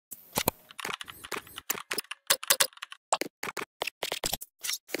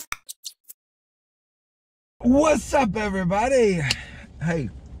What's up, everybody? Hey,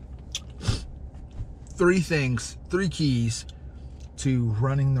 three keys to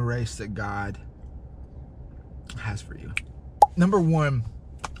running the race that God has for you. Number one,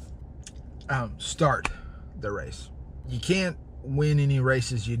 start the race. You can't win any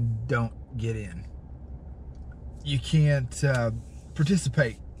races you don't get in. You can't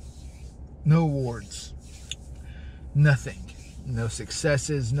participate. No awards. Nothing. No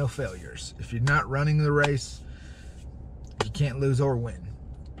successes, no failures. If you're not running the race, you can't lose or win.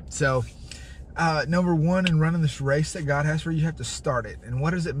 So, number one, in running this race that God has for you, you have to start it. And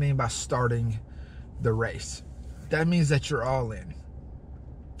what does it mean by starting the race? That means that you're all in.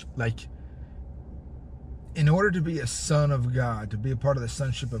 Like, in order to be a son of God, to be a part of the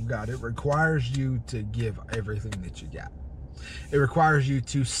sonship of God, it requires you to give everything that you got. It requires you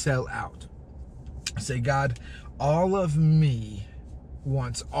to sell out. Say, God, all of me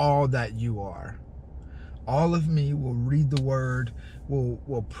wants all that you are. All of me will read the word,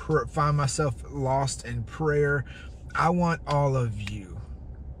 will find myself lost in prayer. I want all of you.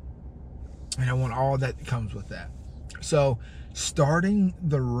 And I want all that comes with that. So starting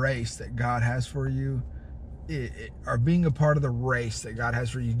the race that God has for you, or being a part of the race that God has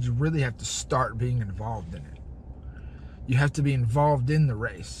for you, you really have to start being involved in it. You have to be involved in the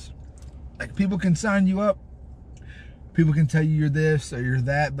race. Like, people can sign you up. People can tell you you're this or you're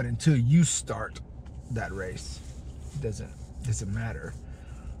that, but until you start that race, it doesn't matter.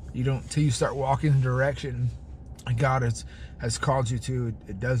 Until you start walking in the direction God has called you to,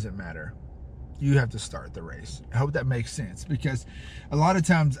 it doesn't matter. You have to start the race. I hope that makes sense, because a lot of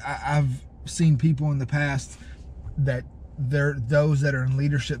times I've seen people in the past that they're those that are in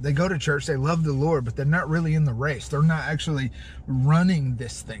leadership. They go to church, they love the Lord, but they're not really in the race. They're not actually running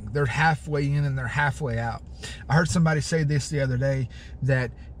this thing. They're halfway in and they're halfway out. I heard somebody say this the other day,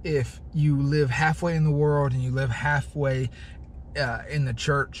 that if you live halfway in the world and you live halfway in the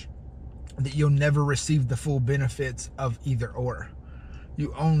church, that you'll never receive the full benefits of either or.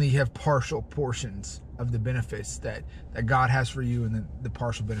 You only have partial portions of the benefits that God has for you, and then the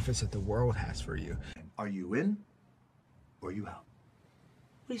partial benefits that the world has for you. Are you in or are you out?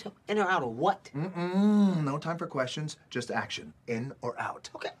 What are you talking? In or out of what? No time for questions, just action. In or out.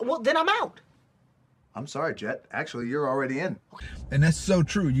 Okay, well, then I'm out. I'm sorry, Jet. Actually, you're already in. And that's so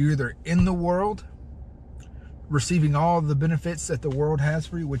true. You're either in the world, receiving all the benefits that the world has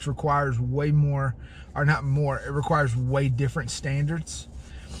for you, which requires way more, or not more, it requires way different standards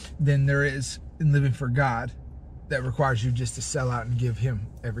than there is in living for God, that requires you just to sell out and give Him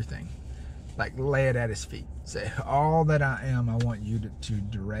everything. Like, lay it at His feet. Say, all that I am, I want you to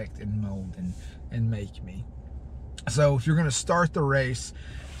direct and mold and make me. So if you're going to start the race,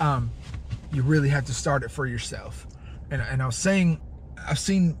 you really have to start it for yourself. And I was saying, I've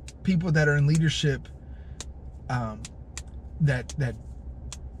seen people that are in leadership that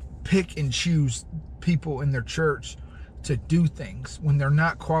pick and choose people in their church to do things when they're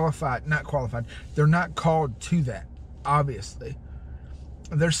not qualified, they're not called to that, obviously.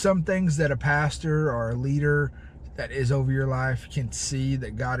 There's some things that a pastor or a leader that is over your life can see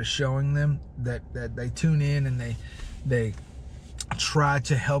that God is showing them, that they tune in and they try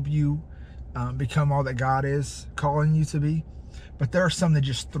to help you become all that God is calling you to be. But there are some that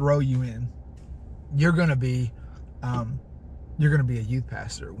just throw you in. You're gonna be a youth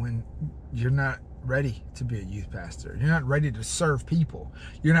pastor when you're not ready to be a youth pastor. You're not ready to serve people.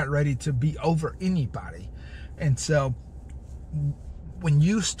 You're not ready to be over anybody. And so when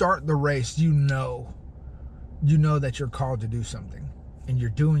you start the race, you know that you're called to do something, and you're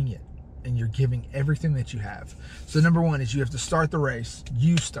doing it, and you're giving everything that you have. So number one is you have to start the race.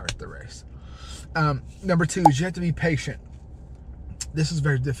 You start the race. Number two is you have to be patient. This is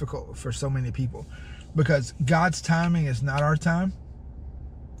very difficult for so many people, because God's timing is not our time.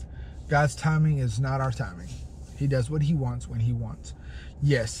 God's timing is not our timing. He does what He wants when He wants.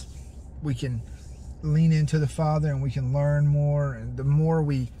 Yes, we can lean into the Father and we can learn more, and the more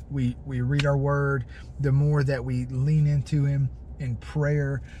we read our word, the more that we lean into Him in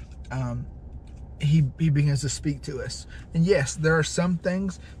prayer, he begins to speak to us. And yes, there are some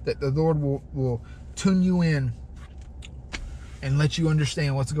things that the Lord will tune you in and let you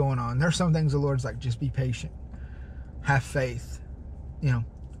understand what's going on. There are some things the Lord's like, just be patient, have faith.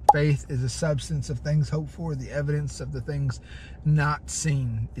 Faith is a substance of things hoped for, the evidence of the things not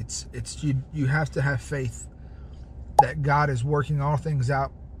seen. It's you have to have faith that God is working all things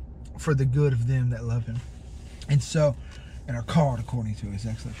out for the good of them that love Him, and are called according to His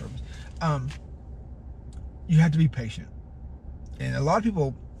excellent purpose. You have to be patient. And a lot of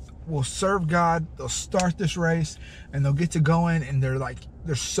people will serve God, they'll start this race, and they'll get to going, and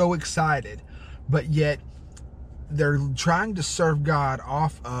they're so excited, but yet they're trying to serve God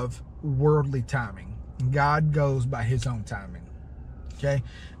off of worldly timing. God goes by his own timing. Okay?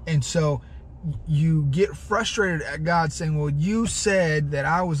 And so you get frustrated at God saying, well, you said that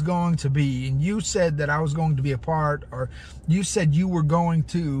I was going to be, and you said that I was going to be a part, or you said you were going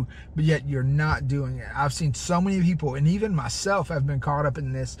to, but yet you're not doing it. I've seen so many people, and even myself have been caught up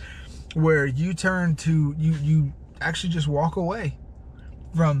in this, where you turn to, you actually just walk away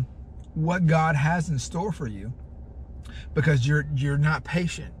from what God has in store for you because you're not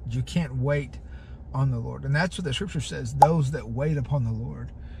patient. You can't wait on the Lord. And that's what the scripture says. Those that wait upon the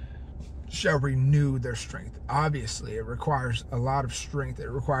Lord shall renew their strength. Obviously, it requires a lot of strength. It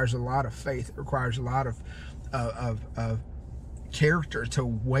requires a lot of faith. It requires a lot of character to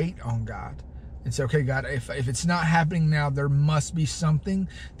wait on God and say, okay, God, if it's not happening now, there must be something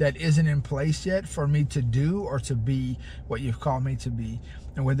that isn't in place yet for me to do or to be what you've called me to be.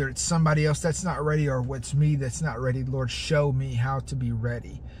 And whether it's somebody else that's not ready or it's me that's not ready, Lord, show me how to be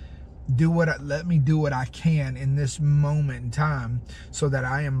ready. Let me do what I can in this moment in time so that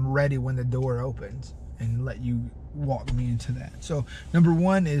I am ready when the door opens, and let you walk me into that. So number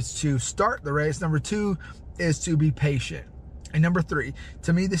 1 is to start the race. Number 2 is to be patient. And number 3,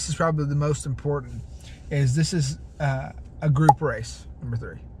 to me, this is probably the most important, is this is a group race. Number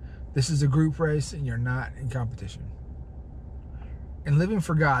 3, this is a group race and you're not in competition. And living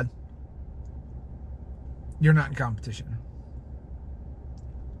for God, you're not in competition.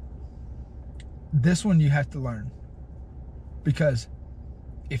 This one you have to learn, because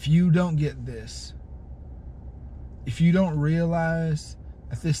if you don't get this, if you don't realize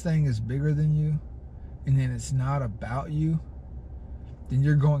that this thing is bigger than you and then it's not about you, then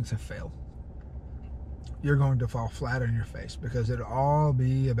you're going to fail. You're going to fall flat on your face because it'll all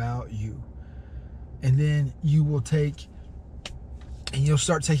be about you. And then you'll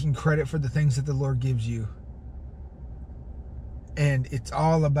start taking credit for the things that the Lord gives you. And it's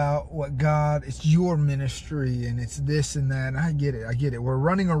all about what God, it's your ministry, and it's this and that. And I get it. We're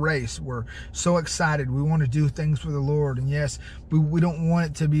running a race. We're so excited. We want to do things for the Lord. And yes, we don't want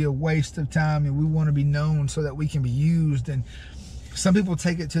it to be a waste of time, and we want to be known so that we can be used. And some people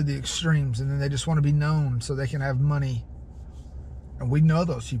take it to the extremes, and then they just want to be known so they can have money. And we know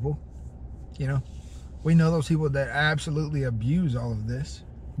those people, we know those people that absolutely abuse all of this,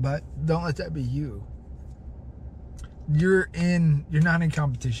 but don't let that be you. You're not in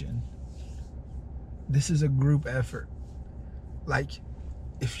competition. This is a group effort. Like,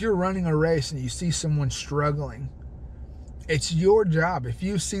 if you're running a race and you see someone struggling, it's your job, if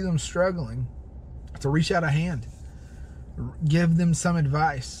you see them struggling, to reach out a hand. Give them some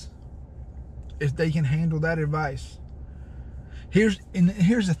advice if they can handle that advice. Here's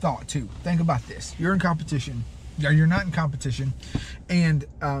a thought too. Think about this. You're in competition. Or you're not in competition. And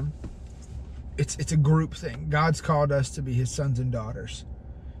it's a group thing. God's called us to be his sons and daughters.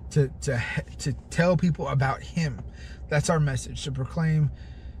 To tell people about him. That's our message. To proclaim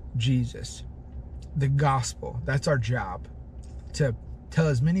Jesus. The gospel. That's our job. To tell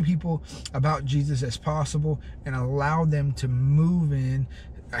as many people about Jesus as possible and allow them to move in,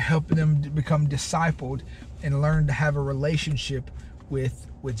 help them to become discipled and learn to have a relationship with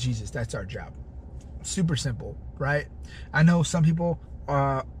Jesus. That's our job. Super simple, right? I know some people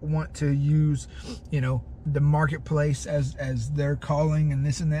want to use, the marketplace as their calling and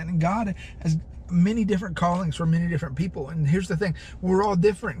this and that, and God has many different callings for many different people. And here's the thing, we're all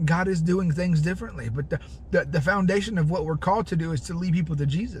different. God is doing things differently, but the foundation of what we're called to do is to lead people to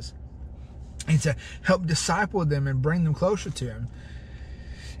Jesus and to help disciple them and bring them closer to him.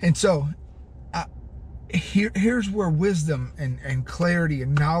 And so here's where wisdom and clarity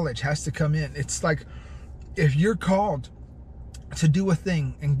and knowledge has to come in. It's like, if you're called to do a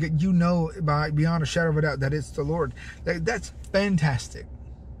thing and beyond a shadow of a doubt that it's the Lord, that's fantastic.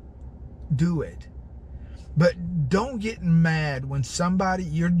 Do it. But don't get mad when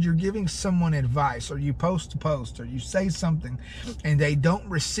you're giving someone advice, or you post a post, or you say something and they don't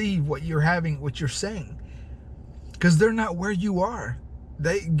receive what you're saying, because they're not where you are.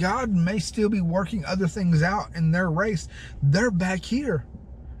 God may still be working other things out in their race. They're back here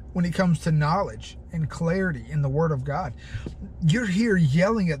when it comes to knowledge and clarity in the Word of God. You're here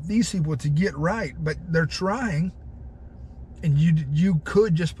yelling at these people to get right, but they're trying. And you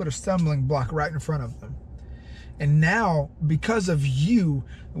could just put a stumbling block right in front of them. And now, because of you,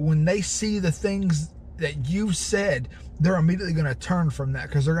 when they see the things that you've said, they're immediately going to turn from that,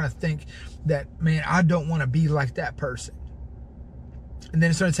 because they're going to think that, man, I don't want to be like that person. And then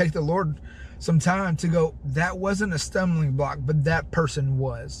it's going to take the Lord some time to go, that wasn't a stumbling block, but that person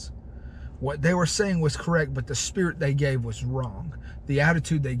was. What they were saying was correct, but the spirit they gave was wrong. The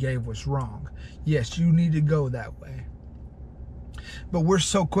attitude they gave was wrong. Yes, you need to go that way. But we're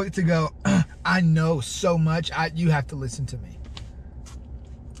so quick to go, I know so much, you have to listen to me.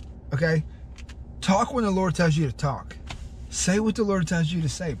 Okay? Talk when the Lord tells you to talk. Say what the Lord tells you to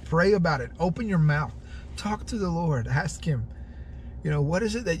say. Pray about it. Open your mouth. Talk to the Lord. Ask him, what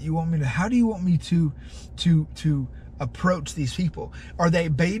is it that you want me to, how do you want me to approach these people? Are they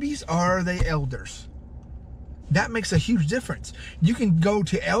babies or are they elders? That makes a huge difference. You can go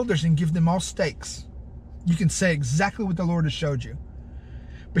to elders and give them all steaks. You can say exactly what the Lord has showed you.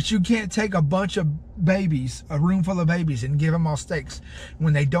 But you can't take a bunch of babies, a room full of babies, and give them all steaks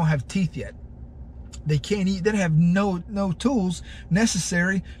when they don't have teeth yet. They can't eat. They have no tools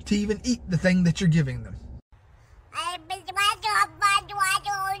necessary to even eat the thing that you're giving them.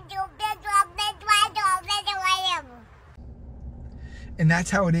 And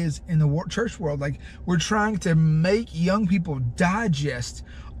that's how it is in the church world. Like, we're trying to make young people digest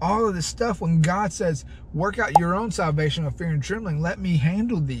all of this stuff when God says, work out your own salvation with fear and trembling. Let me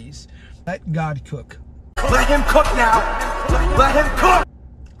handle these. Let God cook. Let him cook now. Let him cook.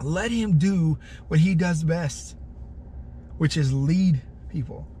 Let him do what he does best, which is lead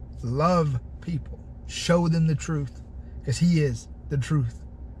people, love people, show them the truth, because he is the truth.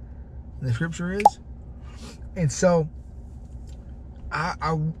 And the scripture is. And so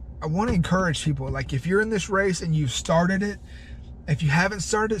I want to encourage people, like, if you're in this race and you've started it, if you haven't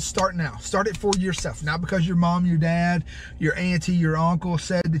started it, start now. Start it for yourself, not because your mom, your dad, your auntie, your uncle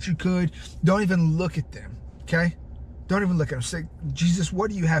said that you could. Don't even look at them, okay? Don't even look at them. Say, Jesus, what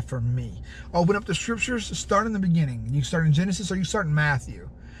do you have for me? Open up the scriptures, start in the beginning. You start in Genesis or you start in Matthew.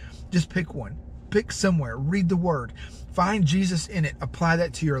 Just pick one. Pick somewhere. Read the word. Find Jesus in it. Apply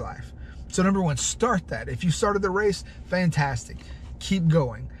that to your life. So number one, start that. If you started the race, fantastic. Keep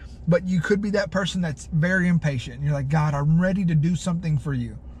going. But you could be that person that's very impatient. You're like, God, I'm ready to do something for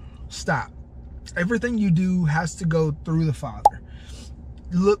you. Stop. Everything you do has to go through the Father.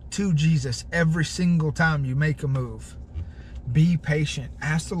 Look to Jesus every single time you make a move. Be patient.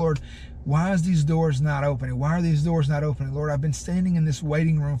 Ask the Lord, why is these doors not opening? Why are these doors not opening? Lord, I've been standing in this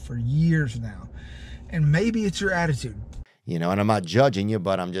waiting room for years now. And maybe it's your attitude. And I'm not judging you,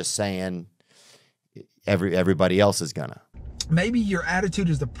 but I'm just saying everybody else is gonna. Maybe your attitude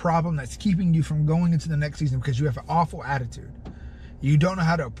is the problem that's keeping you from going into the next season, because you have an awful attitude. You don't know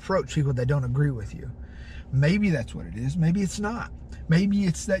how to approach people that don't agree with you. Maybe that's what it is. Maybe it's not. Maybe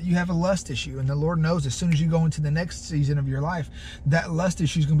it's that you have a lust issue, and the Lord knows as soon as you go into the next season of your life, that lust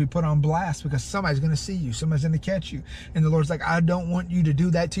issue is going to be put on blast, because somebody's going to see you. Somebody's going to catch you. And the Lord's like, I don't want you to do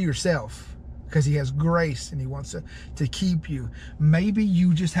that to yourself, because he has grace and he wants to keep you. Maybe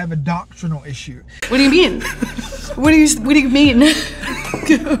you just have a doctrinal issue. What do you mean? What do you mean?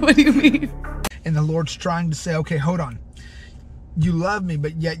 What do you mean? And the Lord's trying to say, okay, hold on. You love me,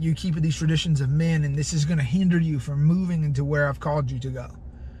 but yet you keep these traditions of men, and this is going to hinder you from moving into where I've called you to go.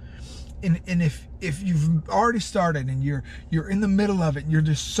 And if you've already started and you're in the middle of it, and you're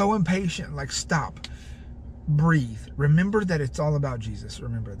just so impatient, like, stop, breathe. Remember that it's all about Jesus.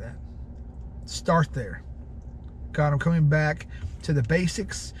 Remember that. Start there. God, I'm coming back to the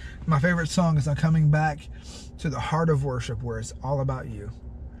basics. My favorite song is I'm coming back to the heart of worship, where it's all about you.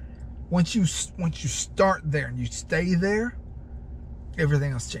 Once you start there and you stay there,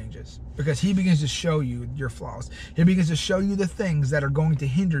 everything else changes, because he begins to show you your flaws. He begins to show you the things that are going to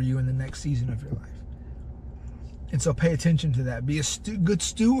hinder you in the next season of your life. And so pay attention to that. Be a good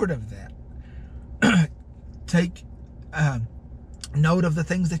steward of that. Take note of the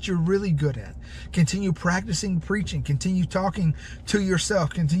things that you're really good at. Continue practicing preaching. Continue talking to yourself.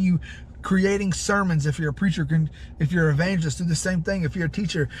 Continue creating sermons. If you're a preacher, if you're an evangelist, do the same thing. If you're a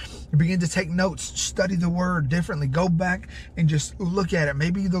teacher, begin to take notes, study the word differently. Go back and just look at it.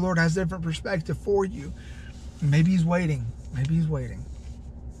 Maybe the Lord has a different perspective for you. Maybe he's waiting. Maybe he's waiting.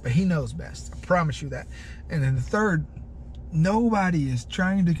 But he knows best. I promise you that. And then the third, nobody is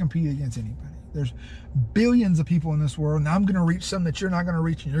trying to compete against anybody. There's billions of people in this world, and I'm going to reach some that you're not going to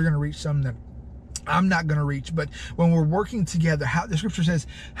reach, and you're going to reach some that I'm not going to reach. But when we're working together, the scripture says,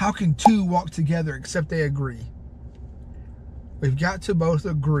 how can two walk together except they agree? We've got to both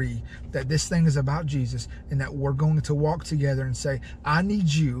agree that this thing is about Jesus, and that we're going to walk together and say, I need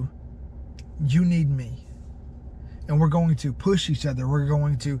you, you need me. and we're going to push each other. We're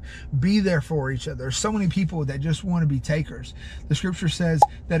going to be there for each other. There's so many people that just want to be takers. The scripture says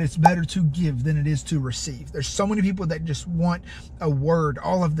that it's better to give than it is to receive. There's so many people that just want a word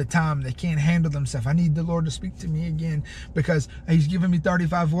all of the time. They can't handle themselves. I need the Lord to speak to me again because he's given me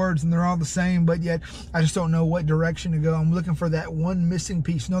 35 words and they're all the same, but yet I just don't know what direction to go. I'm looking for that one missing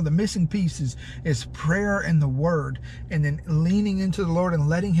piece. No, the missing piece is prayer and the word, and then leaning into the Lord and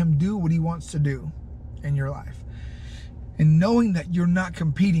letting him do what he wants to do in your life. And knowing that you're not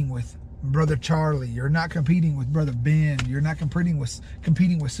competing with Brother Charlie, you're not competing with Brother Ben, you're not competing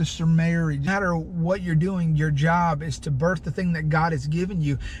with Sister Mary. No matter what you're doing, your job is to birth the thing that God has given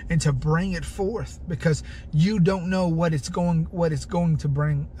you and to bring it forth, because you don't know what it's going to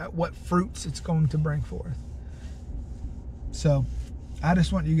bring, what fruits it's going to bring forth. So I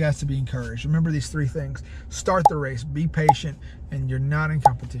just want you guys to be encouraged. Remember these 3 things. Start the race, be patient, and you're not in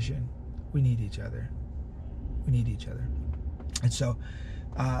competition. We need each other. We need each other. And so,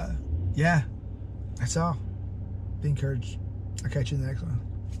 yeah, that's all. Be encouraged. I'll catch you in the next one.